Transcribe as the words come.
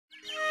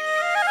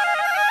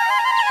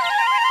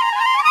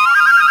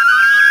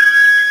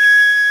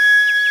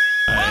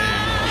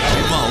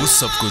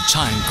सबको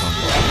छायांकन,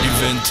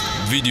 event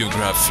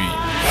videography,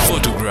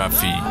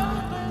 photography,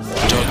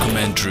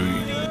 documentary,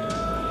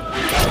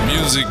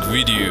 music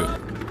video,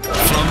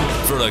 film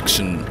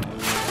production,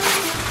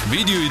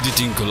 video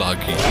editing को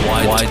लागि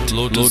व्हाइट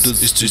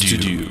लोटस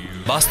स्टूडियो,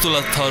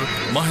 बास्तोला थर,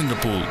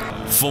 महेन्द्रपुर,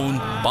 फोन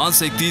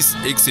 531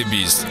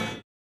 120।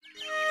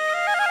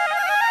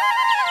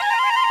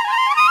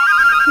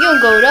 यो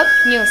गौरव,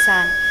 यो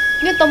शान,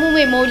 यो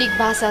तमुमै मौलिक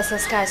भाषा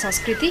संस्कार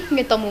संस्कृति,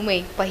 यो तमुमै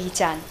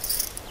पहिचान।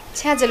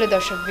 छ्याजलो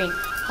दर्शकवृन्द,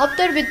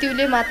 हप्तर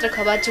बेत्युले मात्र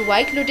खबाचु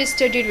व्हाइट लोटस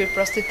स्टुडियो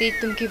प्रस्तुति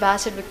तुमकी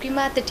भाषा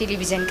विक्रिमात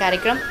टेलिभिजन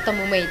कार्यक्रम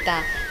तमुमैता।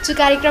 चु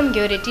कार्यक्रम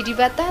घेरे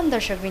टिडीबाता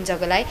दर्शकवृन्द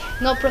जगलाई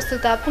न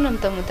प्रस्तुता पुनम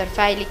तमुतर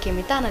फाइली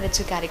केमिता नले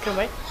चु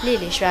कार्यक्रम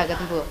लेले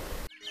स्वागत भयो।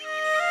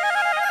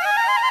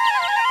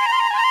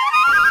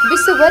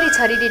 विश्वभरि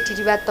छरिले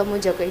टिडीबा तमु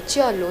जगै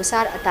च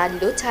लोसार अता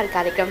लोछार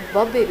कार्यक्रम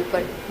भव्य रूपमा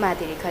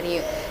मादिरे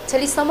खनियो।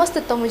 छली समस्त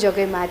तमु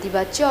जगै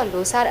मादिबा च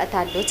लोसार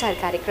अता लोछार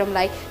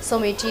कार्यक्रमलाई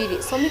समेटी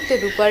संयुक्त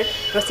रूपमा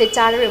रसे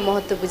चाडरे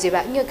महत्व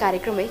बुझेबा यो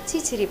कार्यक्रमै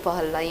छिछिरी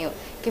पहल लयो।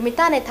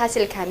 केमिताने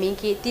थासिल खामी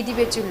कि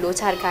तिदिबेचु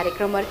लोछार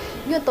कार्यक्रम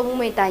यो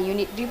तमुमैता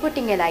युनिट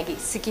रिपोर्टिङै लागि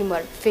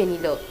सिक्किमर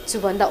फेनिलो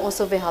चुभन्दा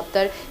औसोबे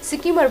हप्तर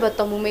सिक्किमर ब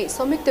तमुमै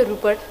संयुक्त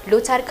रूपमा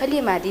लोछार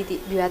खलिए मादि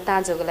विवाह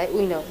ताजगलाई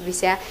उइन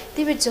विषय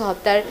तिबेचु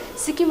हप्तर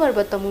सिक्किमर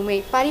ब तमुमै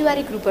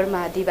पारिवारिक रूपमा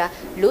मादिबा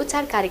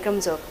लोछार कार्यक्रम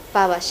जो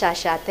पावा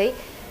साथै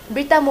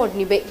ब्रिता मोड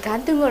निबे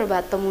घान्तुङर बा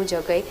तमु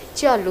जगै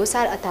च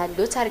लोसार अथा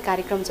लोछार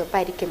कार्यक्रम जो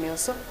पाइरिके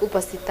मेसो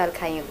उपस्थित तल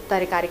खायौ।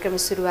 तर कार्यक्रम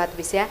सुरुवात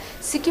विषय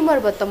सिक्किमर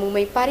ब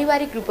तमुमै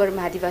पारिवारिक रूपमा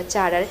मादिबा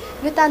चाडर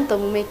युतान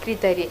तमुमै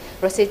कृतरी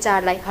रसे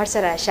चाडलाई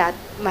हर्षरा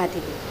साथ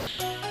मादिले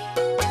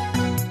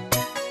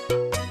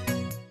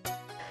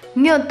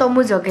न्यो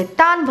तमु जगै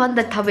तान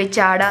भन्दा थबे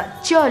चाड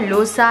च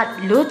लोसार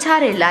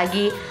लोछारे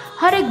लागि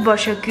हरेक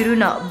वर्ष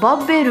किरुन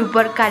भव्य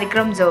रूपमा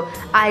कार्यक्रम जो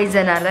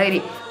आयोजना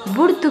लैरी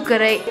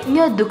बुढ्तुकरै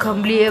न्यो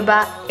दुखम लिएबा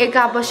एक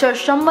आपसर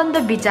सम्बन्ध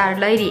विचार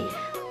लैरी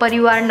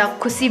परिवार न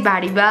खुसी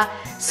बाडीबा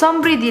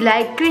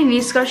समृद्धिलाई कृ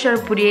निष्कर्ष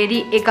पुर्यारी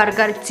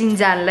एकअर्का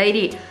चिन्जान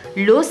लैरी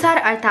लोछार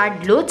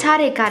अर्थात्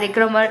लोछारे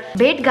कार्यक्रम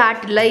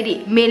भेटघाट लैरी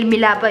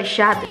मेलमिलाप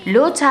साथ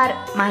लोछार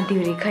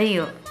मादिउरी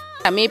खैयो।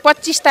 हामी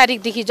 25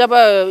 तारिकदेखि जब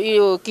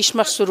यो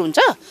क्रिसमस सुरु हुन्छ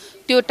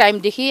त्यो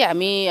टाइमदेखि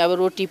हामी अब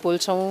रोटी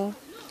पोल्छौँ।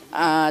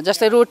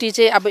 जस्तै रोटी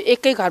चाहिँ अब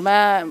एकै घरमा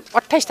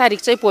 28 तारिक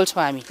चाहिँ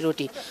पोल्छौँ हामी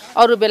रोटी।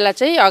 अरू बेला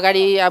चाहिँ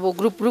अगाडि अब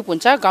ग्रुप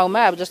हुन्छ गाउँमा।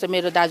 अब जस्तै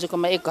मेरो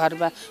दाजुकोमा एक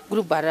घरमा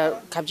ग्रुप भएर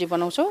खाब्जी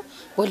बनाउँछौँ,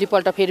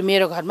 भोलिपल्ट फेरि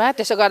मेरो घरमा।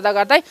 त्यसो गर्दा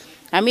गर्दै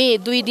हामी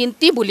 2 दिन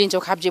ती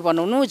भुलिन्छौँ खाब्जी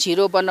बनाउनु,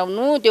 झिरो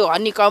बनाउनु, त्यो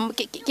हनीकम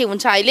के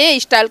हुन्छ अहिले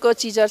स्टाइलको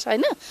चिजहरू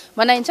हैन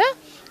बनाइन्छ।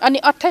 अनि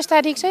 28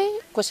 तारिक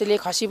चाहिँ कसैले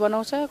खसी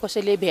बनाउँछ,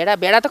 कसैले भेडा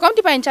त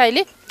कम्ती पाइन्छ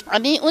अहिले।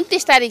 अनि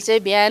 29 तारिक चाहिँ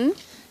बिहान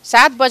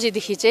 7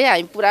 बजेदेखि चाहिँ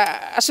हामी पुरा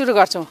सुरु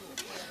गर्छौँ।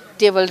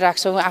 टेबल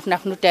राख्छौँ आफ्नो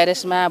आफ्नो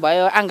टेरेसमा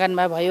भयो,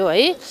 आँगनमा भयो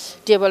है।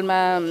 टेबलमा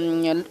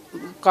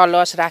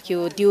कलश राख्यो,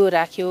 दियो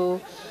राख्यो,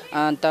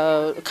 अन्त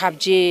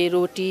खाब्जे,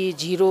 रोटी,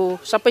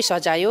 झिरो सबै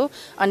सजायो।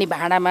 अनि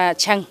भाँडामा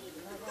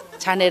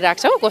छानेर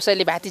राख्छौँ।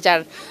 कसैले भातीचार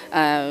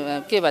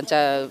के भन्छ,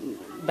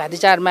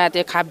 भातीचारमा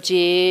त्यो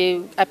खाब्जे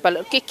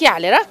एप्पल के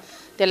हालेर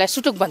त्यसलाई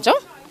सुटुक भन्छौँ,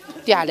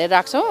 त्यो हालेर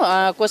राख्छौँ।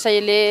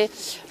 कसैले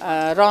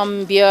रम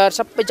बियर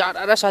सबै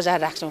झरेर सजाएर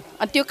राख्छौँ।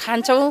 अनि त्यो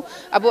खान्छौँ।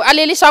 अब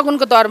अलिअलि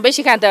सगुनको दर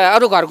बेसी खाँदा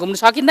अरू घर घुम्नु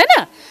सकिँदैन,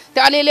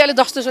 त्यो अलिअलि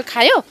जस्तो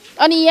खायो।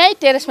 अनि यहीँ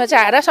टेरेसमा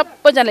चाहिँ आएर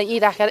सबैजना यी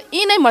राखेर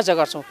यी नै मजा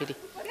गर्छौँ। फेरि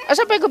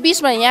सबैको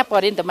बिचमा यहाँ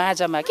पऱ्यो नि त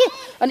माझमा कि।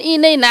 अनि यी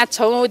नै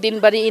नाच्छौँ,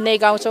 दिनभरि यी नै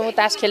गाउँछौँ,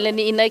 तास खेल्ने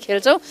नि यी नै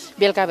खेल्छौँ।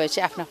 बेलुका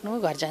भएपछि आफ्नो आफ्नो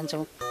घर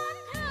जान्छौँ।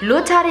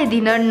 लोछारे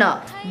दिन न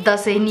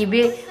दसैँ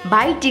निबे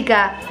भाइ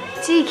टिका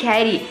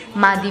चिख्यारी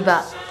मादिबा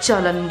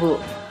चलन बो।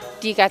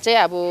 टिका चाहिँ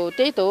अब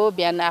त्यही त हो,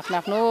 बिहान आफ्नो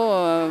आफ्नो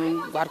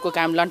घरको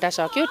काम लन्टा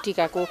सक्यो,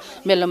 टिकाको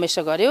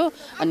मेलोमेसो गऱ्यो।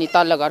 अनि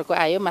तल्लो घरको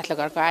आयो, माथिल्लो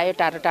घरको आयो,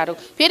 टाढो टाढो।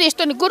 फेरि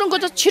यस्तो नि गुरुङको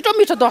चाहिँ छिटो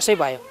मिठो दसैँ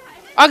भयो।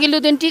 अघिल्लो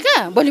दिन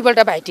टिका, भोलिपल्ट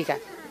भाइ टिका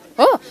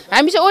हो।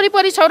 हामी चाहिँ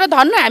वरिपरि छौँ र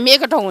धन्न हामी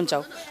एक ठाउँ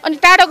हुन्छौँ। अनि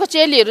टाढोको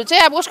चेलीहरू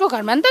चाहिँ अब उसको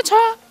घरमा नि त छ,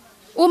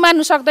 ऊ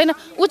मान्नु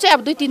सक्दैन। ऊ चाहिँ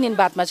अब 2-3 दिन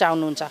बादमा चाहिँ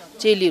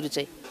आउनुहुन्छ चेलीहरू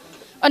चाहिँ।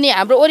 अनि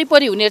हाम्रो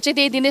वरिपरि हुनेहरू चाहिँ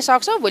त्यही दिनै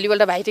सक्छौँ,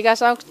 भोलिपल्ट भाइटिका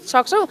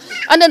सक्छौँ।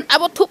 अनि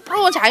अब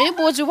थुप्रो हामी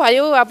बोजू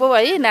भयो अब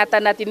है, नाता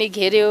नातिनी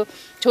घेर्यो,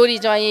 छोरी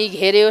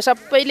ज्वाइँ घेर्यो,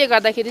 सबैले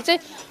गर्दाखेरि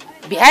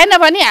चाहिँ भ्याएन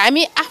भने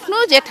हामी आफ्नो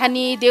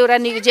जेठानी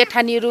देउरानी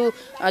जेठानीहरू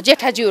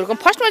जेठाजीहरूको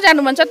फर्स्टमा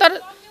जानु मन छ,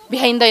 तर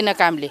भ्याइँदैन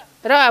कामले।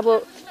 र अब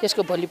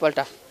त्यसको भोलिपल्ट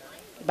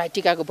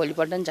भाइटिकाको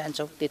भोलिपल्ट नि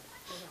जान्छौँ।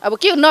 अब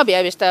के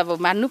नभ्याएपछि त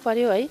अब मान्नु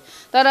पर्यो है।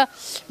 तर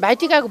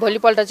भाइटिकाको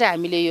भोलिपल्ट चाहिँ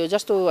हामीले यो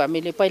जस्तो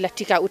हामीले पहिला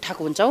टिका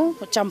उठाएको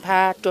हुन्छौँ, चम्फा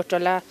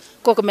टोटला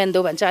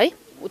कोकोमेन्दो भन्छ है,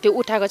 त्यो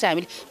उठाएको चाहिँ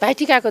हामीले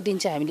भाइटिकाको दिन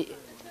चाहिँ हामीले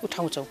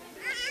उठाउँछौँ।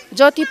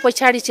 जति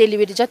पछाडि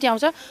चेलीबेटी जति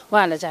आउँछ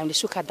उहाँहरूलाई चाहिँ हामीले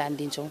सुक्खा दान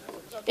दिन्छौँ।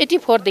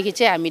 84 देखि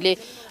चाहिँ हामीले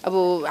अब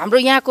हाम्रो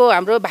यहाँको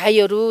हाम्रो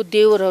भाइहरू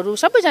देउरहरू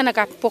सबैजना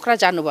पोखरा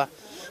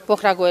जानुभयो।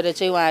 पोखरा गएर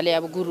चाहिँ उहाँले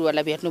अब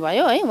गुरुहरूलाई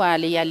भेट्नुभयो है।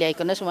 उहाँले यहाँ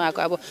ल्याइकनस्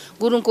उहाँको अब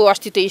गुरुङको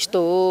अस्तित्व यस्तो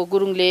हो,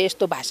 गुरुङले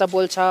यस्तो भाषा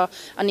बोल्छ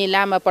अनि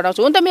लामा पढाउँछु।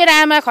 हुन त मेरो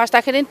आमा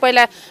खस्दाखेरि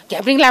पहिला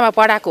घ्याब्रिङ लामा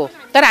पढाएको,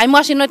 तर हामी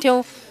मसिनो थियौँ।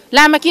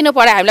 लामा किन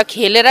पढायो, हामीलाई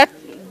खेलेर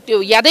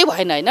त्यो यादै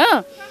भएन होइन।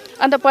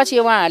 अन्त पछि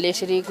उहाँहरूले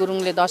यसरी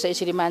गुरुङले दसैँ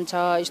यसरी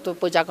मान्छ, यस्तो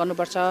पूजा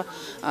गर्नुपर्छ,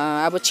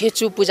 अब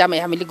छेचु पूजामा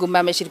हामीले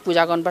गुम्बामा यसरी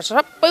पूजा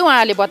गर्नुपर्छ, सबै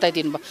उहाँहरूले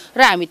बताइदिनु भयो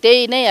र हामी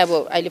त्यही नै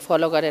अब अहिले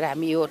फलो गरेर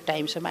हामी यो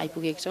टाइमसम्म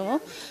आइपुगेको छौँ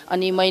हो।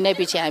 अनि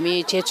महिनापछि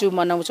हामी छेचु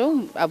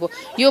मनाउँछौँ। अब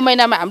यो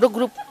महिनामा हाम्रो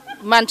ग्रुप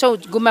मान्छौँ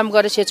गुम्बामा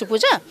गएर छेचु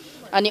पूजा,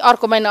 अनि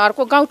अर्को महिना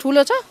अर्को गाउँ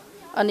ठुलो छ,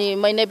 अनि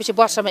महिनापछि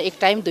वर्षमा एक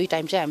टाइम दुई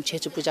टाइम चाहिँ हामी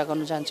छेचु पूजा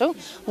गर्नु जान्छौँ।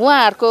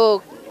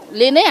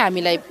 उहाँहरूकोले नै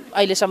हामीलाई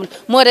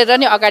अहिलेसम्म मरेर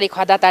नै अगाडि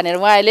खदा तानेर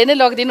उहाँहरूले नै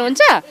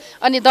लगिदिनुहुन्छ।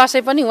 अनि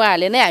दसैँ पनि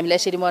उहाँहरूले नै हामीलाई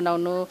यसरी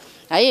मनाउनु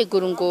है,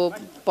 गुरुङको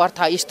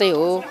प्रथा यस्तै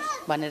हो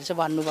भनेर चाहिँ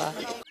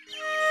भन्नुभयो।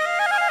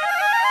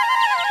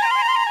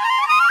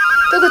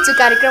 तोगुच्चु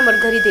कार्यक्रम और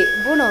गरिदे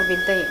बोनो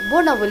बिल्तै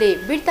बोनो बोले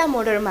बिर्ता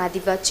मोडर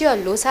मादिवा च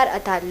लोसार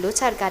अथा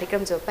लोचार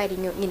कार्यक्रम जो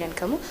पाइरिन्यो निनन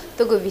खमु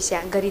तोगु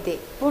विषय गरिदे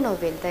बोनो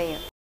बिल्तै।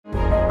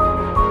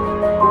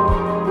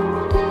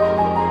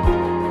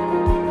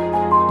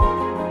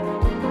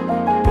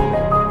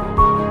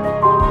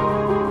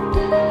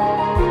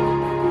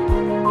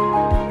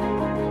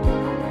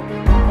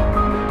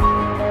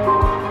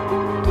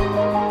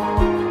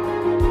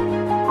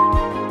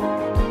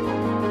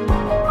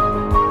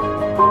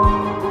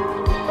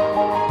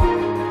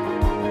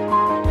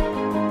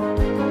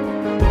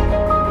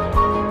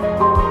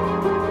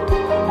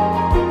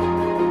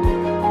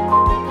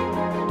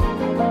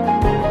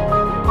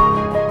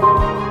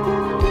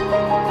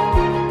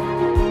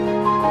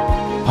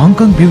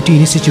 Hong Kong beauty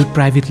institute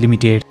private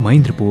limited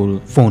Mahendrapur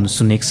phone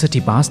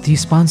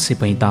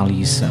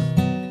 0613530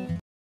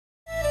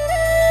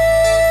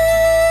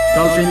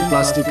 dolphin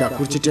प्लास्टिकका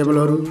कुर्ची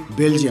टेबलहरू,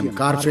 बेल्जियम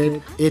कार्पेट,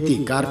 एती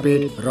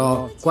कार्पेट र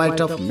क्वाइट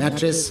अफ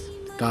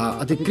म्याट्रेसका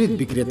अधिकृत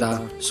विक्रेता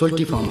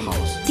सोल्टी फार्म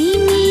हाउस।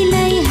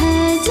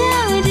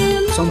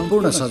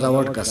 सम्पूर्ण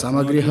सजावटका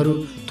सामग्रीहरू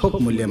थोक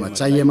मूल्यमा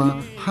चाहिएमा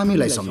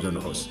हामीलाई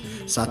सम्झनुहोस्।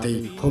 साथै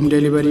होम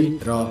डेलिभरी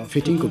र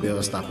फिटिङको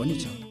व्यवस्था पनि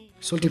छ।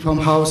 सोल्टी farm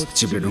house,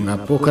 चिप्लेढुङ्गा,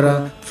 Pokhara.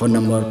 Phone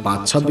number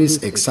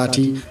 526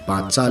 160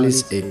 540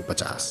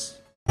 150।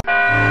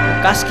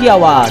 Kaski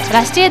आवाज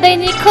राष्ट्रिय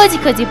दैनिक खोजी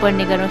खोजी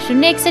पढ्ने गरौँ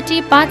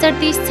 061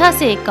 538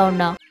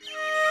 651।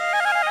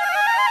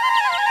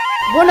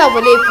 बोना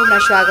बोले पूर्ण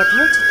स्वागत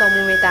हो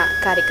तमुमेता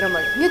कार्यक्रम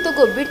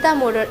न्युतोको बिर्ता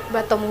मोडर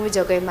वा तमुमे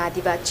जगै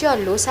मादिवा च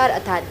लोसार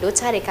अथा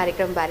लोछारे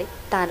कार्यक्रम बारे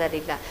ताना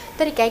रिला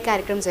तरी काय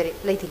कार्यक्रम जरे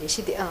लैथिले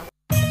सिधे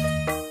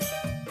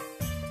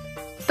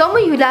तमु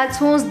युला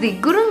छोस दि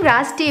गुरुङ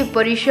राष्ट्रिय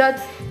परिषद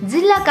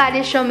जिल्ला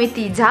कार्य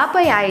समिति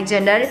झापै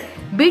आयोजनर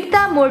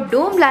बिर्ता मोड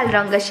डोमलाल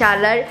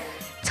रङ्गशालर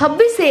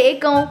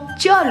 2601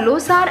 च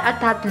लोसार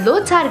अर्थात्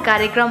लोछार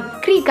कार्यक्रम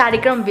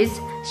कार्यक्रम बीच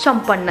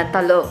सम्पन्न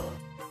तलो।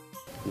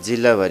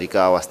 जिल्लाभरिको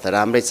अवस्था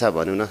राम्रै छ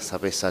भनौँ न,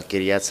 सबै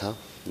सक्रिय छ।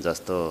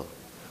 जस्तो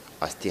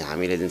अस्ति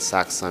हामीले जुन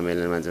साग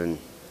सम्मेलनमा जुन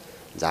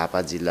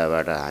झापा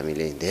जिल्लाबाट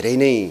हामीले धेरै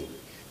नै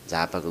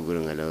झापाको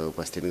गुरुङहरूलाई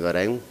उपस्थित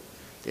गरायौँ।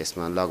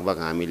 त्यसमा लगभग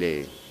हामीले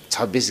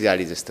 26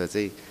 गाडी जस्तो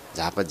चाहिँ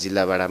झापा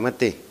जिल्लाबाट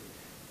मात्रै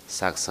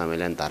साग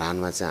सम्मेलन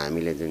धरानमा चाहिँ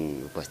हामीले जुन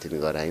उपस्थित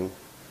गरायौँ।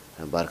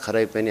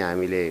 भर्खरै पनि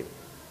हामीले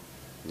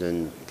जुन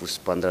पुस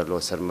 15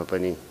 लोसरमा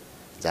पनि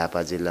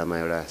झापा जिल्लामा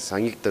एउटा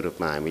संयुक्त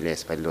रूपमा हामीले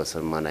यसपालि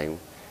लोसर मनायौँ।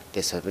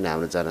 त्यसमा पनि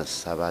हाम्रो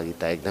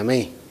जनसहभागिता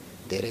एकदमै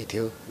धेरै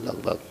थियो।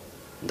 लगभग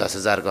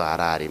 10,000 को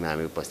हाराहारीमा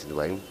हामी उपस्थित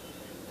भयौँ।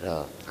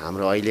 र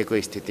हाम्रो अहिलेको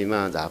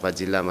स्थितिमा झापा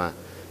जिल्लामा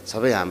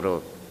सबै हाम्रो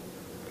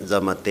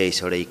जम्मा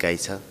 23वटा इकाइ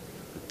छ।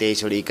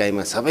 23वटा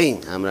इकाइमा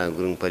सबै हाम्रा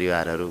गुरुङ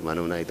परिवारहरू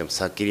भनौँ न एकदम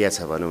सक्रिय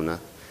छ भनौँ न।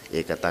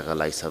 एकताका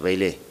लागि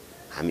सबैले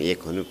हामी एक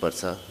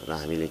हुनुपर्छ र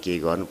हामीले केही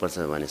गर्नुपर्छ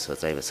भन्ने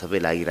सोचाइमा सबै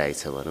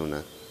लागिरहेछ भनौँ न।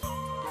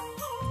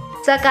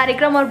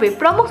 कार्यक्रम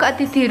प्रमुख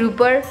अतिथि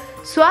रूपर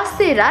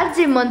स्वास्थ्य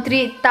राज्य मन्त्री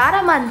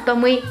तारामान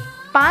तमुई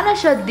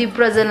पानसद्दी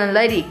प्रजनन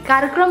लरी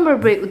कार्यक्रम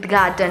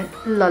उद्घाटन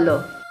ललो।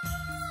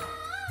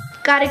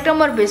 कार्यक्रम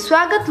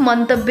स्वागत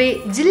मन्तव्य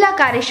जिल्ला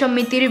कार्य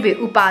समिति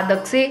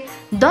उपाध्यक्ष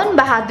धन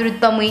बहादुर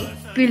तमुई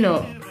पिलो।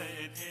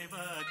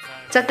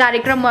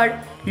 कार्यक्रम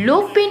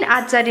लोकपेन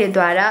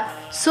आचार्यद्वारा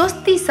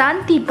स्वस्ति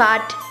शान्ति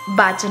पाठ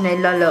वाचन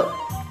ललो।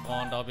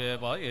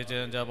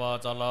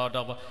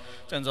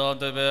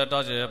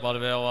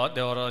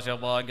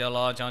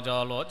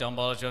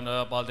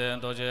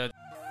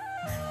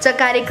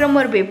 कार्यक्रम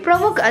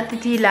प्रमुख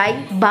अतिथिलाई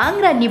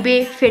बाङ्रा निबे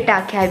फेटा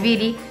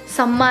ख्याविरी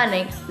सम्मान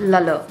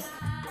ललो।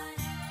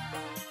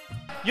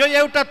 यो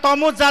एउटा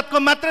तमु जातको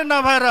मात्रै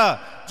नभएर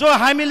जो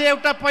हामीले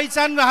एउटा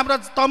पहिचानको हाम्रो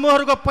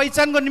तमुहरूको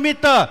पहिचानको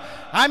निमित्त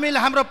हामीले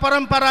हाम्रो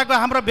परम्पराको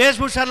हाम्रो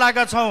वेशभूषा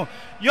लगाएका छौँ।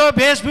 यो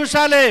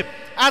वेशभूषाले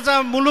आज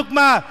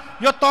मुलुकमा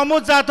यो तमु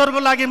जातहरूको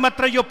लागि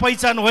मात्र यो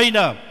पहिचान होइन।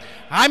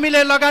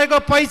 हामीले लगाएको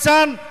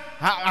पहिचान,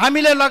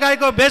 हामीले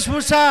लगाएको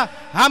वेशभूषा,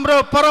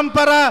 हाम्रो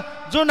परम्परा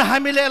जुन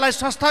हामीले यसलाई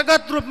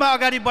संस्थागत रूपमा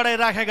अगाडि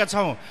बढाइराखेका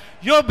छौँ।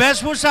 यो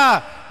वेशभूषा,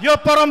 यो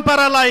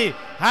परम्परालाई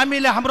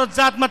हामीले हाम्रो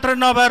जात मात्र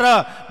नभएर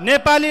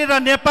नेपाली र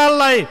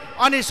नेपाललाई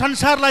अनि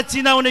संसारलाई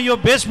चिनाउने यो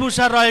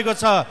वेशभूषा रहेको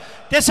छ।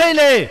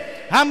 त्यसैले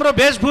हाम्रो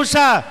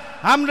वेशभूषा,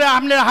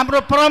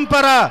 हाम्रो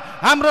परम्परा,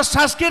 हाम्रो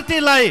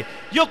संस्कृतिलाई,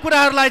 यो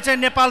कुराहरूलाई चाहिँ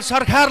नेपाल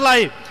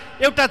सरकारलाई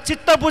एउटा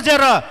चित्त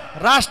बुझेर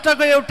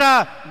राष्ट्रको एउटा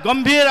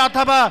गम्भीर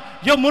अथवा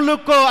यो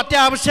मुलुकको अति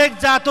आवश्यक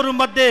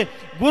जातहरूमध्ये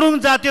गुरुङ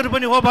जातिहरू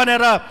पनि हो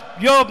भनेर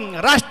यो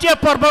राष्ट्रिय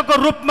पर्वको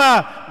रूपमा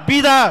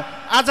बिदा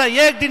आज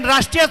एक दिन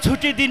राष्ट्रिय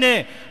छुट्टी दिने,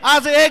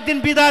 आज एक दिन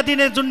बिदा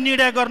दिने जुन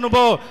निर्णय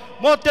गर्नुभयो,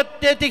 म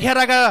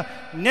त्यतिखेरका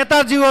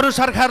नेताजीहरू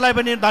सरकारलाई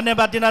पनि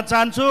धन्यवाद दिन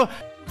चाहन्छु।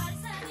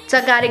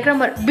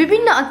 कार्यक्रममा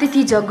विभिन्न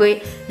अतिथि जगोए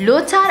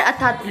लोछार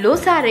अर्थात्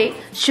लोसारे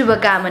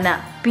शुभकामना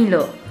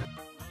पिलो।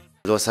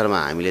 लोसारमा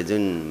हामीले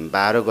जुन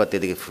 12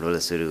 गतेदेखि फुटबल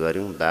सुरु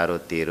गऱ्यौँ, 12,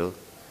 13,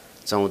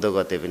 14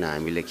 गते पनि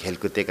हामीले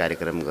खेलकुदे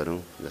कार्यक्रम गऱ्यौँ।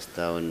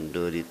 जस्तो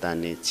डोरी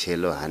तान्ने,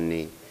 छेलो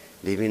हान्ने,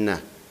 विभिन्न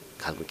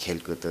खालको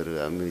खेलकुदहरू,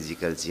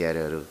 म्युजिकल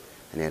चेयरहरू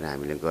भनेर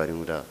हामीले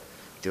गऱ्यौँ र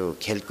त्यो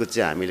खेलकुद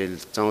चाहिँ हामीले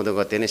 14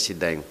 गते नै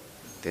सिद्धायौँ।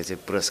 त्यो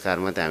चाहिँ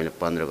पुरस्कारमा चाहिँ हामीले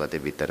 15 गते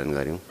वितरण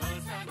गऱ्यौँ।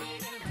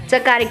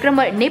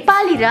 कार्यक्रममा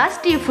नेपाली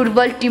राष्ट्रिय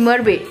फुटबल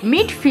टिमर्बे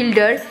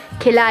मिडफिल्डर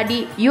खेलाडी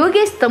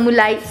योगेश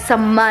तमुलाई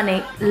सम्मानै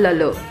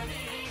ललो।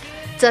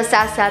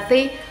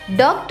 साथै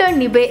डाक्टर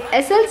निबे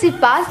एसएलसी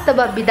पास तब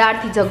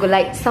विद्यार्थी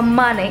जगोलाई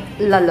सम्मानै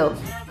ललो।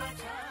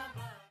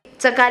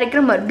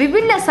 कार्यक्रममा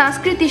विभिन्न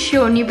सांस्कृतिक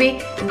शो निबे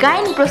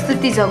गायन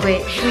प्रस्तुति जगोए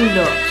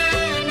सुन्लो।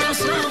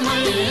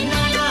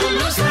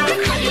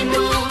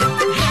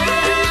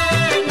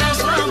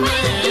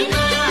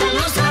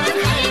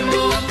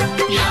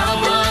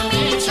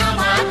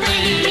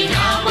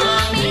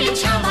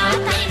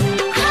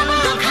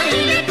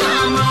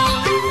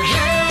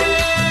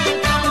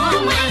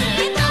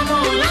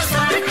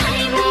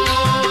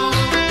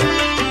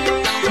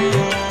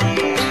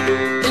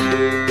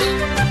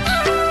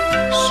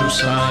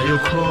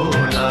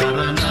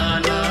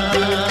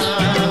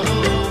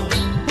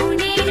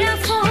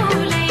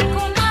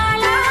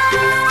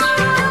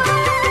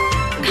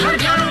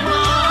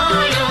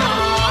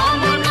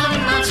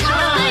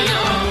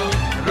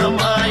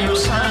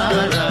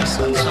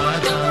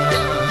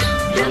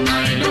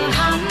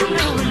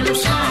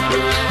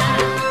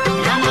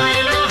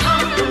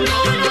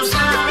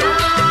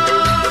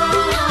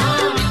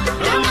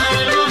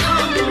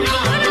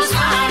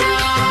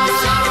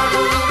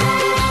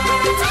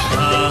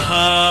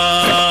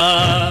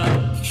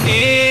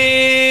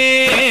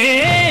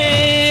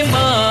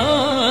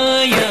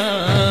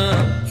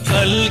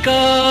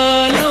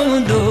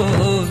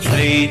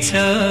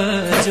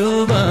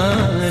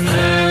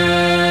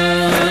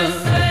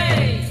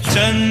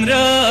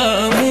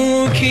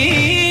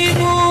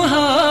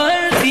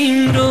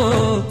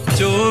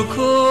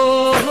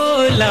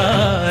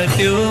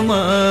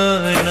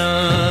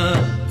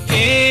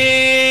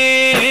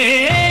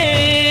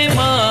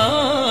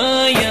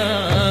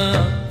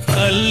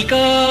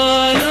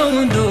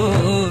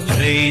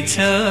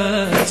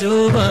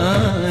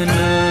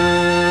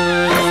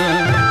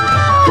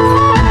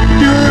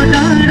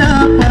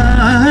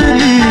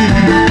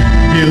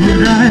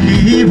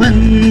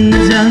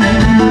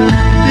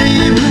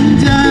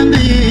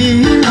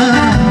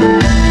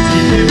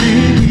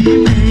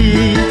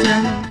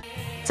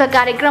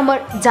 कार्यक्रम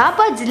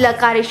झापा जिल्ला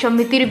कार्य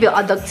समिति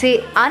अध्यक्ष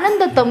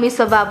आनन्द तमी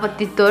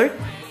सभापतित्व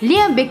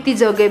लिया व्यक्ति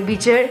जोगे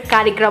विचार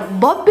कार्यक्रम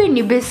भव्य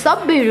निवेश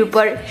सभ्य रूप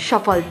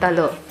सफलता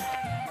लो।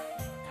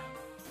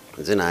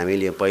 जुन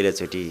हामीले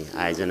पहिलोचोटि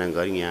आयोजना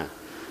गर्यौं, यहाँ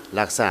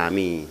लाग्छ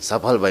हामी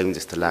सफल भयौं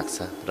जस्तो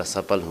लाग्छ र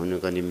सफल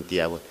हुनुको निम्ति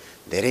अब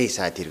धेरै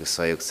साथीहरुको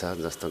सहयोग छ।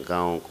 जस्तो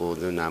गाउँको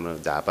जुन हाम्रो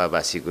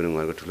झापावासी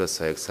गुरुङहरुको ठूलो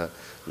सहयोग छ,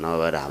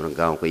 नभएर हाम्रो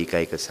गाउँको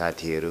इकाइको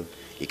साथीहरु,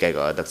 इकाइको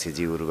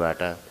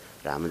अध्यक्षज्यूहरुबाट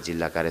र हाम्रो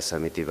जिल्ला कार्य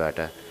समितिबाट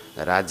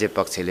राज्य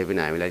पक्षले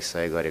पनि हामीलाई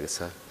सहयोग गरेको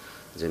छ।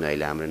 जुन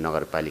अहिले हाम्रो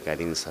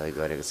नगरपालिकाले पनि सहयोग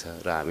गरेको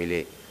छ र हामीले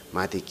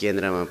माथि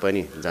केन्द्रमा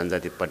पनि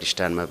जनजाति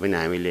प्रतिष्ठानमा पनि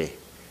हामीले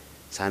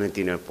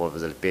सानोतिनो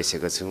प्रपोजल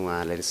पेशेको छौं।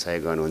 उहाँले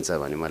सहयोग गर्नुहुन्छ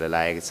भन्ने मलाई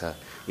लागेको छ।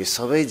 यो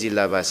सबै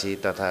जिल्लावासी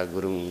तथा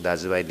गुरुङ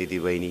दाजुभाइ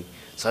दिदीबहिनी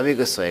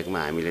सबैको सहयोगमा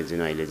हामीले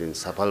जुन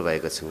सफल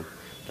भएको छौं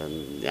र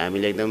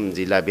हामीले एकदम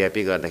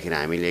जिल्लाव्यापी गर्दाखेरि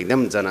हामीले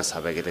एकदम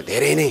जनसहभागिता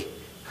धेरै नै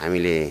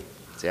हामीले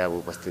चाहिँ अब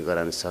उपस्थित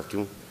गराउन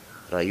सक्यौं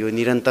र यो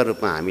निरन्तर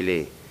रूपमा हामीले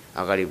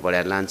अगाडि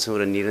बढाएर लान्छौं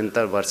र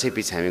निरन्तर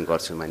वर्षैपछि हामी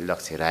गर्छौं भन्ने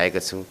लक्ष्य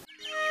राखेका छौं।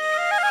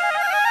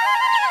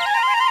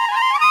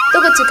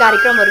 तोगछि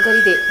कार्यक्रमहरु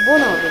गरिदे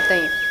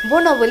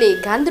बोनवले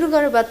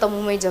गान्धुगरबा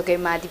तमुमै जगे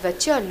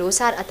मादिवच्च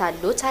लोसार अथा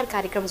लोछार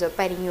कार्यक्रम जो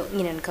पारियो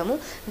निननकमु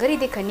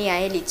गरिदे खनि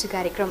आएली छु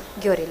कार्यक्रम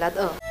ग्योरेला द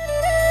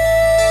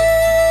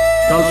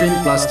डल्फिन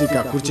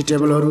प्लास्टिकका कुर्सी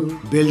टेबलहरू,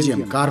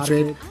 बेल्जियम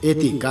कार्पेट,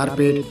 एती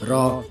कार्पेट र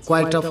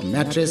क्वाइट अफ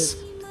म्याट्रेस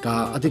का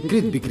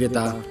अधिकृत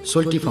विक्रेता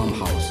सोल्टी फार्म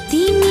हाउस।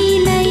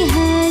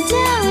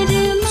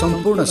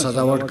 सम्पूर्ण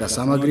सजावटका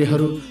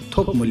सामग्रीहरू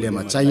थोक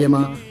मूल्यमा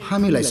चाहिएमा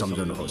हामीलाई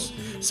सम्झनुहोस्।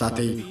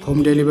 साथै होम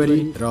डेलिभरी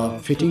र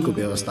फिटिङको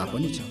व्यवस्था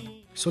पनि छ।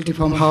 सोल्टी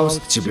farm house,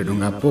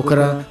 चिप्लेढुङ्गा,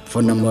 Pokhara.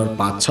 Phone number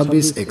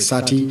 526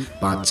 160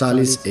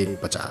 540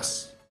 150।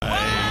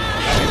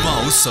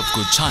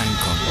 उत्सवको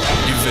छायाङ्कन,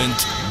 event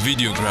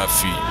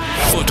videography,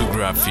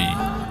 photography,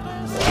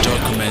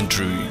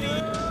 documentary,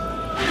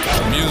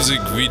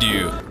 music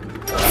video,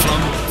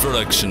 film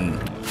production,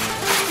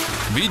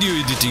 video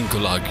एडिटिङको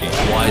लागि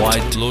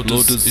व्हाइट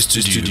लोटस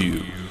स्टुडियो,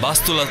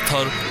 बास्तुला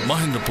थर,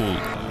 महेन्द्रपुल।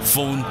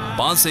 फोन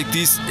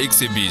 531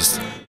 120।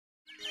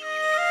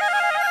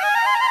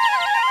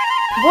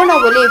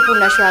 बोनबोले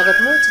पुनः स्वागत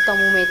मु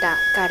तमुमेता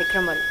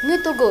कार्यक्रम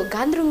न्यतोगो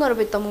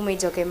गान्द्रुङरबे तमुमै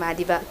जगे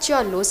मादिबा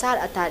च लोसार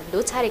अथा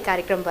लोछारे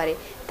कार्यक्रम बारे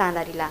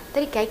तांदारिला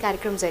तरी काय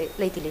कार्यक्रम जय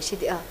लैतिले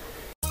सिद्धि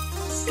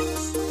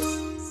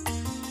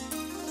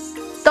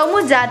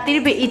तमु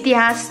जातिर्बे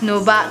इतिहास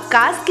नोबा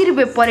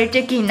कास्किरबे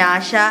पर्यटकी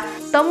नाशा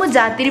तमु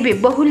जातिर्बे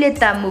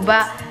बहुल्यता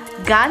मुबा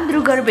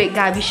गान्द्रुगरबे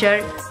गाविसर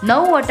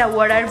 9वटा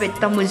वडारबे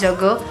तमु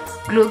जगो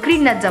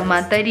ग्लोक्रिना जम्मा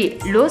तरी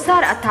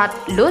लोसार अर्थात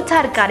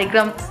लोछार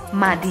कार्यक्रम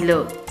मादिलो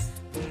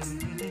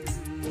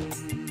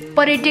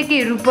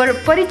पर्यटकी रूपर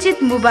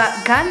परिचित मुबा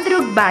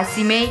गान्द्रुक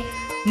बासीमै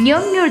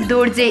न्यम्योर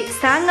दोर्जे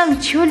साङङ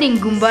छ्योलिङ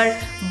गुम्बर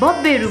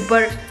भव्य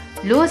रूपर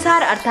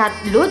लोसार अर्थात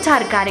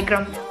लोछार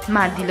कार्यक्रम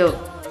मादिलो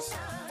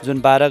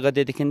जुन 12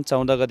 गतेदेखि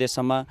 14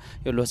 गतेसम्म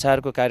यो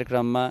लोछारको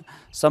कार्यक्रममा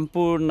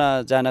सम्पूर्ण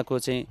जनाको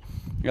चाहिँ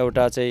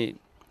एउटा चाहिँ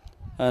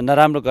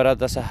नराम्रो ग्रह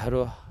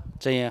दशाहरू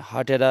चाहिँ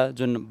हटेर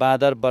जुन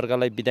बाँदर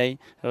वर्गलाई बिदाई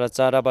र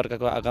चरा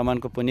वर्गको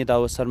आगमनको पुनित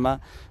अवसरमा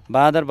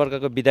बाँदर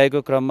वर्गको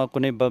बिदाईको क्रममा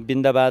कुनै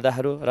बिन्दा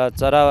बाधाहरू र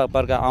चरा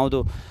वर्ग आउँदो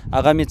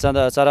आगामी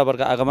चरा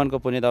वर्ग आगमनको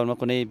पुनित अवसरमा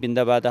कुनै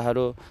बिन्दा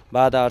बाधाहरू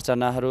बाधा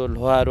अर्चनाहरू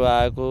लोहाहरू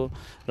आएको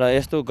र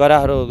यस्तो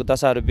ग्रहहरू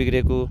दशाहरू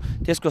बिग्रेको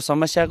त्यसको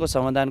समस्याको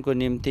समाधानको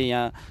निम्ति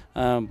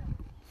यहाँ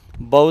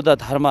बौद्ध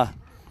धर्म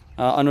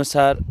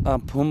अनुसार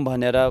भूम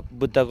भनेर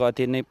बुद्धको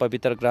अति नै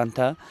पवित्र ग्रन्थ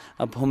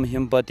भूम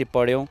हिमवती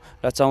पढ्यौँ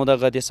र 14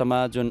 गतेसम्म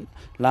जुन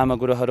लामा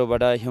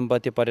गुरुहरूबाट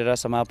हिमवती पढेर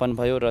समापन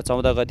भयो र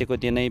 14 गतेको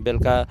दिनै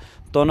बेलुका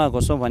तोना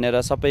घोसौँ भनेर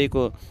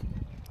सबैको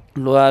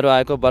लोहाहरू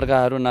आएको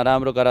वर्गहरू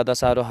नराम्रो ग्रह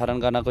दशाहरू हरण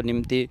गर्नको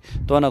निम्ति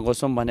तोना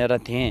घोसौँ भनेर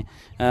थिएँ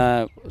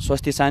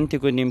स्वस्ति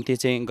शान्तिको निम्ति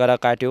चाहिँ गरा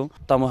काट्यौँ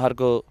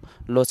तमुहरूको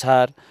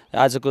लोछार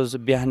आजको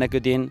बिहानको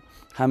दिन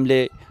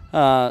हामीले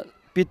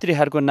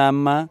पितृहरूको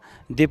नाममा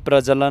दीप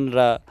प्रज्वलन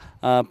र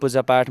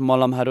पूजापाठ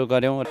मलमहरू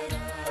गर्यौं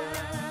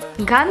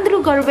गान्द्रु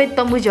गर्बे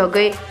तमु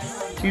जगे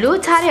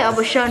लोछारे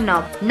अवसर न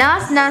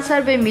नास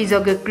नासरबे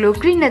मिजगे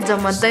क्लोक्री न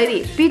जमतरी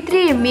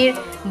पितृ मिर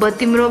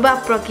बतिम्रोबा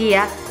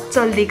प्रक्रिया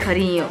चल्दी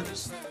खरियो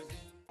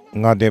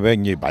ngadewe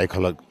ngi bai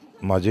khalak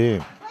maje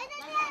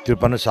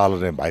 53 साल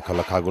रे bai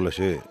khalak khagolo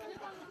se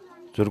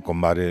jur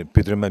kumbare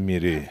pitrema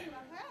miri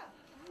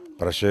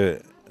prase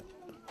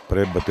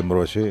pre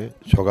batimro se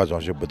choga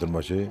jose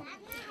batimro se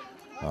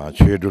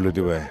छे डुले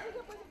दिबे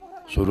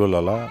सुरु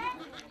लला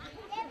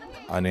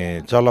अनि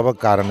चलब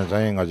कारण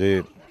चाहिँ अझै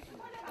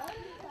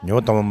न्यू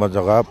तममा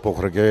जग्गा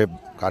पोखरके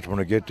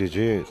काठमाडौँके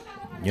टिचे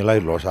निलाई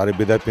लोसारे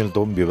बिदा पिल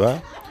तोम बिबा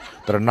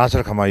तर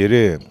नासर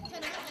खमाइरे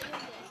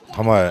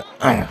खमा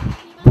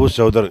पुस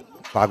चौधर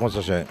पागों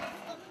से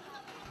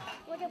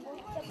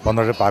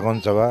 15 पागों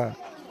चबा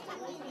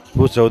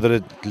पुस चौधर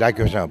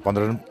लाक्यो छ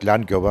 15 प्लान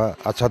क्यो बा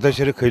अच्छा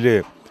त्यसरी खैले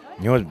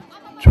न्यू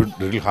छुट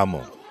ढिल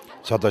खामो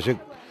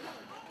सतसे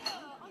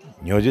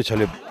न्योजी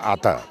छले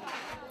आता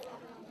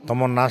तम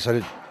नासरी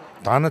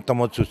तान तम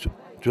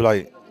चुलाई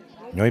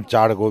न्योइ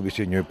चाडको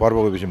विषय न्योइ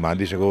पर्वको विषय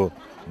मादिसको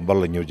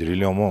बल्ल न्योजी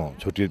रिल्यमो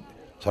छुट्टी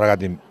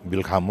सरगादी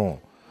बिलखामो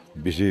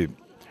विषय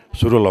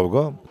सुरु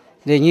लवको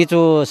जे निचो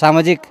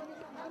सामाजिक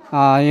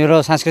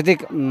यो सांस्कृतिक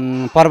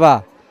पर्व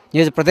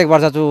यो प्रत्येक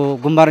वर्ष जो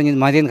गुम्बार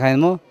मदिन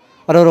खाइमो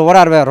अरु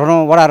वडार रोनो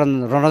वडार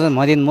रोनो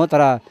मदिन मो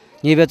तर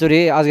निबे चुरी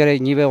अजगरे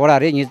निबे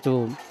वडारे निचो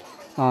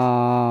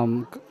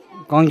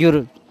कंजुर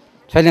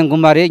छैलिङ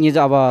गुम्बारे निज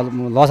अब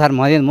लोसार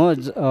मदिन मो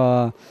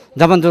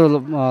जमन जो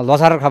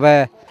लोसार खबे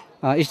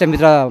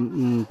इष्टमित्र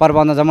पर्व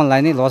न जमन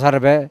लाइनी लोसार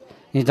बे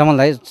नि जमन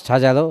लाई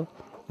छाजालो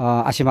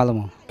आशिमालो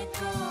मो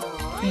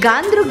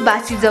गान्द्रुक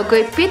बासी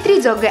जगे पितृ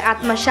जगे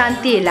आत्मा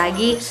शान्ति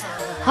लागि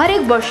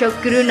हरेक वर्ष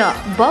किरुन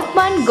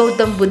भगवान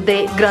गौतम बुद्ध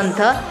ग्रन्थ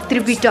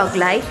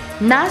त्रिपिटकलाई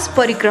नास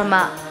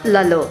परिक्रमा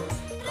ललो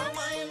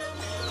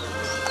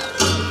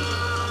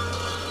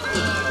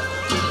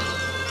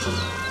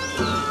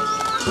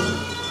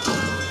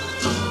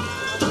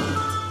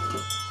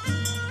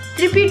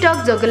त्रिपिटक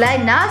जगलाई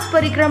नास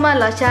परिक्रमा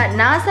लछा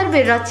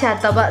नासर्बे रक्षा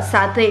तब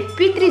साथै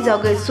पितृ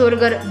जग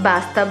स्वर्गर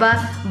वास्तव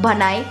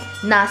बनाई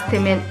नास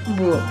थेमेन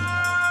बुओ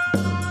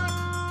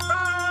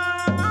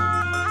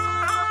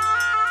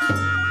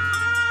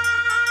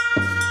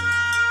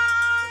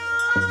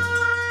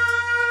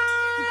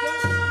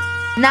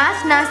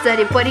नास नास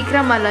जरे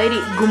परिक्रमा लैरी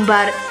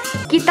गुम्बार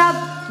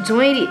किताब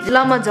झोइरी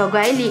लम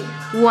जगाइली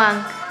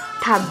वाङ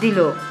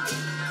थाप्दिलो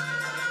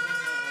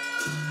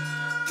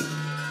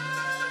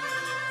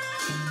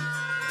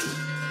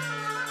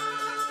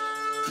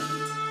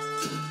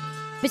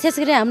विशेष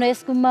गरी हाम्रो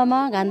यस गुम्बामा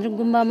गान्द्रुक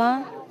गुम्बामा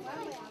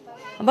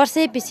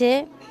वर्षै पछि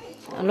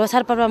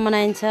लोसार पर्व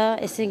मनाइन्छ।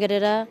 यसै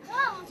गरेर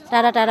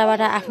टाढा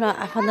टाढाबाट आफ्नो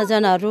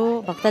आफन्तजनहरू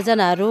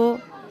भक्तजनहरू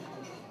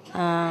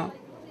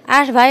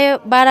 8 भाइ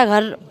 12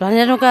 घर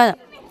भनेरका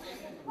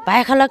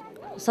भाइ खलक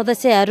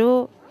सदस्यहरू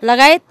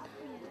लगायत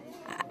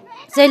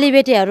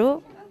चेलीबेटीहरू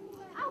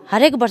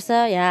हरेक वर्ष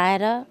यहाँ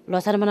आएर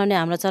लोसार मनाउने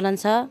हाम्रो चलन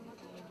छ।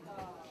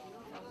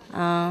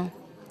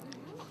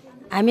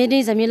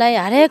 हामीलाई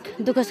हरेक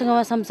दुःख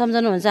सुखमा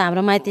सम्झनुहुन्छ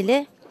हाम्रो माइतीले।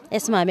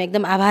 यसमा हामी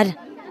एकदम आभार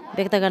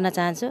व्यक्त गर्न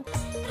चाहन्छु।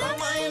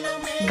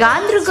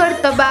 गान्द्रुगढ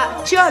तबा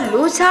च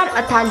लोसार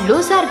अथवा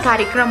लोसार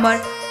कार्यक्रम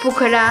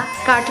पोखरा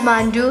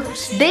काठमाडौँ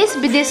देश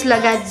विदेश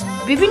लगायत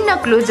विभिन्न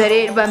क्लोजरे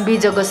एवं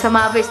बिजको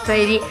समावेश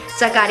तयारी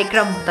च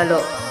कार्यक्रम तलो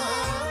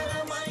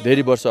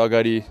धेरै वर्ष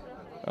अगाडि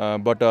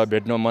बाट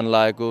भेट्न मन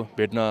लागेको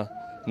भेट्न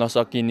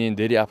नसकिने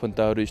धेरै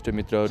आफन्तहरू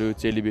इष्टमित्रहरू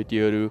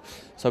चेलीबेटीहरू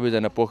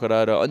सबैजना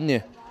पोखरा र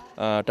अन्य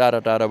टाढा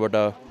टाढाबाट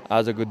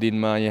आजको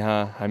दिनमा यहाँ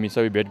हामी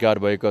सबै भेटघाट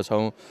भएका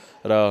छौँ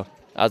र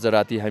आज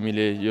राति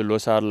हामीले यो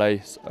लोसारलाई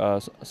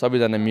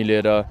सबैजना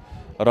मिलेर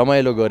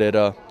रमाइलो गरेर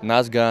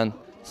नाचगान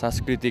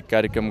सांस्कृतिक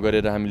कार्यक्रम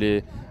गरेर हामीले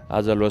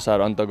आज लोसार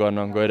अन्त गर्न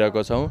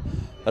गइरहेका छौँ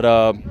र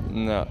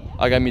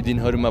आगामी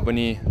दिनहरूमा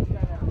पनि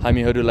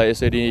हामीहरूलाई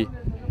यसरी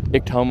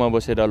एक ठाउँमा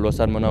बसेर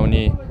लोसार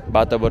मनाउने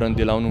वातावरण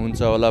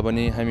दिलाउनुहुन्छ होला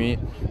पनि हामी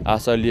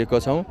आशा लिएका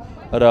छौँ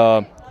र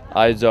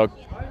आयोजक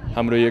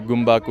हाम्रो यो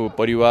गुम्बाको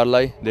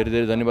परिवारलाई धेरै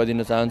धेरै धन्यवाद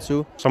दिन चाहन्छु।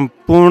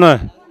 सम्पूर्ण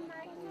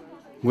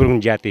गुरुङ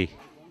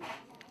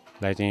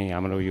जातिलाई चाहिँ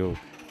हाम्रो यो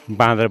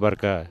बाँदर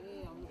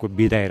वर्गको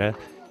विदाय र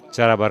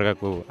चरा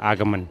वर्गको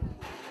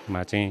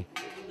आगमनमा चाहिँ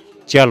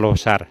च्या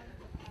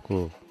लोसारको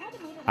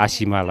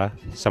आशीमाला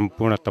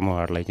सम्पूर्ण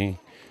तमुहरूलाई चाहिँ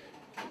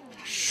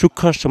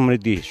सुख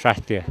समृद्धि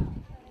स्वास्थ्य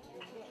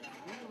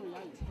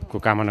को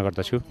कामना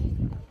गर्दछु।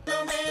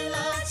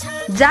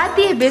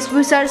 जातीय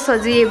वेशभूषा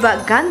सजिएवा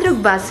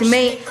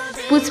गान्द्रुकवासीमै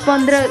पुस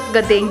 15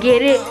 गते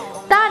गेरे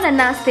ताना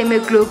नास्तेमे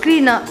क्लोक्री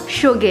न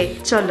शोगे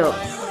चलो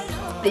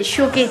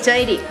शोके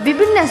चैरी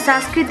विभिन्न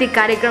सांस्कृतिक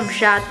कार्यक्रम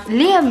साथ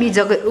लियामी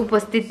जगत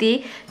उपस्थिति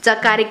च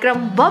कार्यक्रम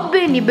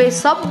भव्य निबे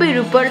सभ्य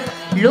रूप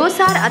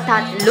लोसार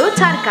अर्थात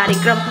लोछार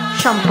कार्यक्रम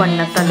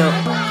सम्पन्न तलो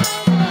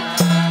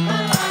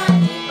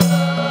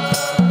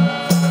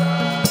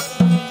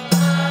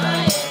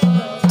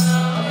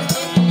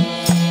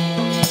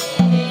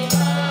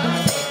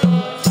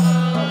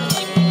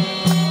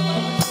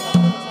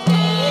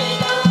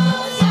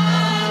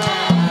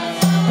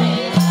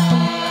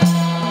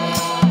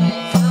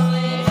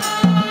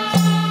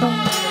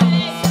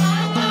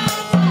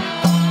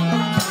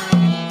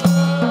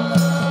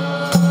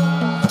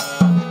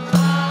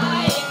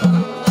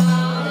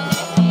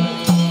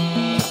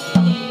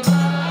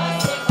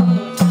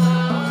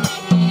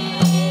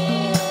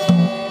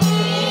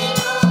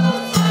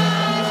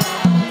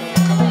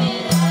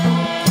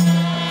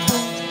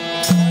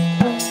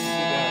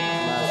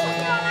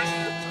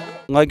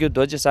ngagyu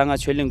doji sanga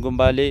छेलिङ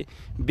गुम्बाले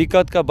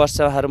विगतका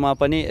वर्षहरूमा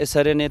पनि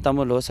यसरी नै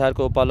तमु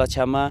लोसारको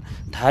उपलक्ष्यमा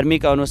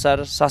धार्मिक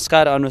अनुसार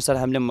संस्कार अनुसार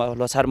हामीले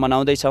लोसार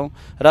मनाउँदै छौं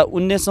र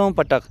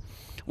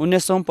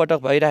 19औं पटक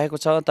भइरहेको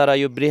छ। तर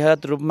यो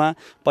बृहत रूपमा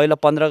पहिला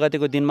 15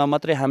 गतेको दिनमा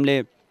मात्रै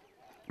हामीले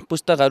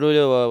पुस्तकहरू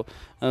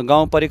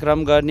गाउँ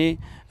परिक्रम गर्ने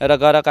र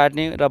गरा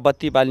काट्ने र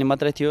बत्ती बाल्ने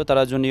मात्रै थियो। तर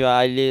जुन यो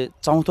अहिले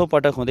चौथो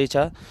पटक हुँदैछ,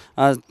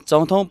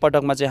 चौथौं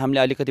पटकमा चाहिँ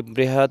हामीले अलिकति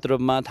बृहत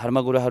रूपमा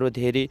धर्मगुरुहरू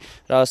धेरै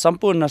र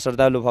सम्पूर्ण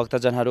श्रद्धालु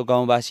भक्तजनहरू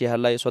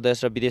गाउँवासीहरूलाई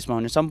स्वदेश र विदेशमा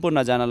हुने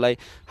सम्पूर्ण जनालाई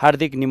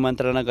हार्दिक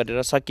निमन्त्रणा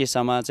गरेर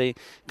सकेसम्म चाहिँ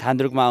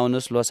गान्द्रुकमा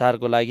आउनुस्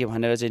लोसारको लागि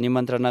भनेर चाहिँ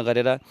निमन्त्रणा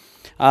गरेर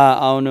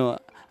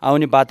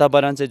आउने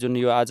वातावरण चाहिँ जुन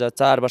यो आज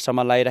 4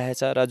 वर्षमा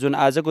लागिरहेछ र जुन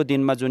आजको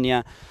दिनमा जुन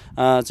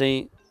यहाँ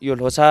चाहिँ यो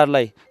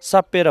लोसारलाई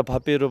सभ्य र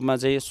भव्य रूपमा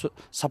चाहिँ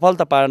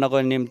सफलता पार्नको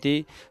निम्ति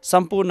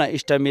सम्पूर्ण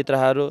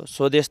इष्टमित्रहरू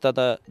स्वदेश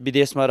तथा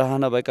विदेशमा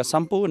रहनुभएका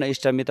सम्पूर्ण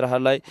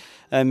इष्टमित्रहरूलाई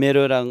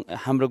मेरो र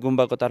हाम्रो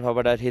गुम्बाको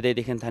तर्फबाट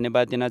हृदयदेखि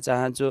धन्यवाद दिन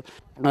चाहन्छु।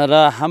 र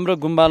हाम्रो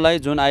गुम्बालाई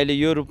जुन अहिले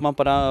यो रूपमा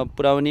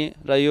पुर्याउने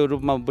र यो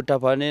रूपमा बुट्टा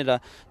भर्ने र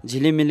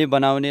झिलिमिली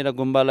बनाउने र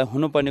गुम्बालाई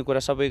हुनुपर्ने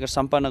कुरा सबैको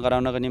सम्पन्न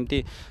गराउनको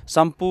निम्ति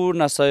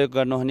सम्पूर्ण सहयोग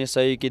गर्नुहुने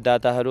सहयोगी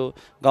दाताहरू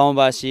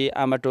गाउँवासी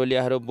आमा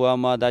टोलियाहरू बुवा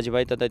म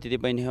दाजुभाइ तथा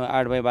दिदीबहिनी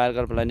 8 भाइ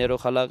 12 प्लानेरो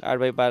खलक 8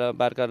 भाइ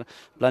 12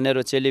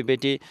 प्लानेरो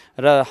चेलीबेटी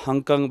र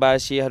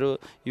हङकङवासीहरू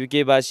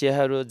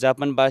युकेवासीहरू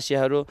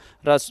जापानवासीहरू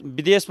र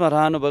विदेशमा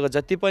रहनुभएको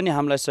जति पनि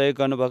हामीलाई सहयोग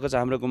गर्नुभएको छ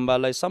हाम्रो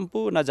गुम्बालाई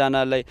सम्पूर्ण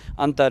जनालाई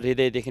अन्तर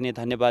हृदयदेखि नै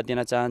धन्यवाद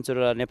दिन चाहन्छु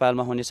र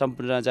नेपालमा हुने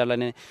सम्पूर्ण जनालाई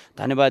नै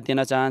धन्यवाद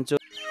दिन चाहन्छु।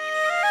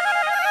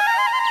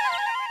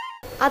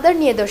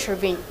 आदरणीय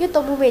दर्शकवृन्द, यो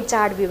तमुमे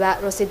चाड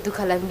विवाह रोसे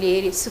दुःखलाई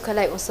लिएर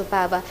सुखलाई ओसो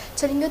पावा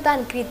चलिङ्गो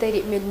तान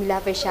कृतरी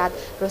मेलमिलापै साथ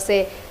रोसे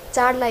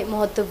चाडलाई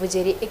महत्त्व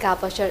बुझेर एक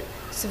आपस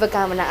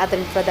शुभकामना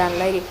आदरण प्रदान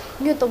लैरी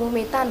न्यू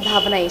तमुमे तान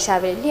भावना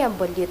हिसाबले लियाम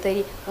बलिए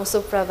तरी ओसो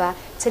प्रभा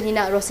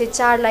चलिना रोसे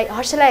चाडलाई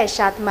हर्षलाय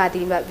साथ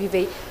मादिमा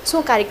विवे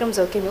छो कार्यक्रम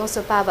जोकेमे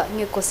ओसो पावा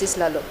न्यू कोशिश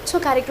ललो छो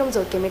कार्यक्रम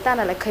जोकेमे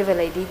तानालाई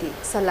खैबलाई दिदी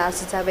सल्लाह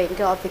सुझाव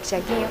इनका अपेक्षा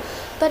कियो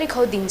तरी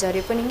खौ दिन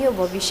जरे पनि न्यू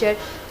भविष्य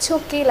छो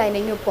केलाई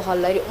नै न्यू पहल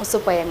लैरी ओसो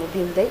पयामु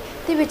भिन्दै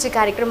तिबेच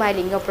कार्यक्रम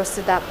आइलिङ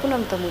प्रस्तुता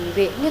पुनम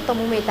तमुनिबे न्यू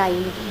तमुमे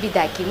ताइ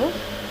बिदा किमु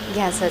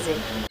यहाँ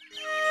सजे।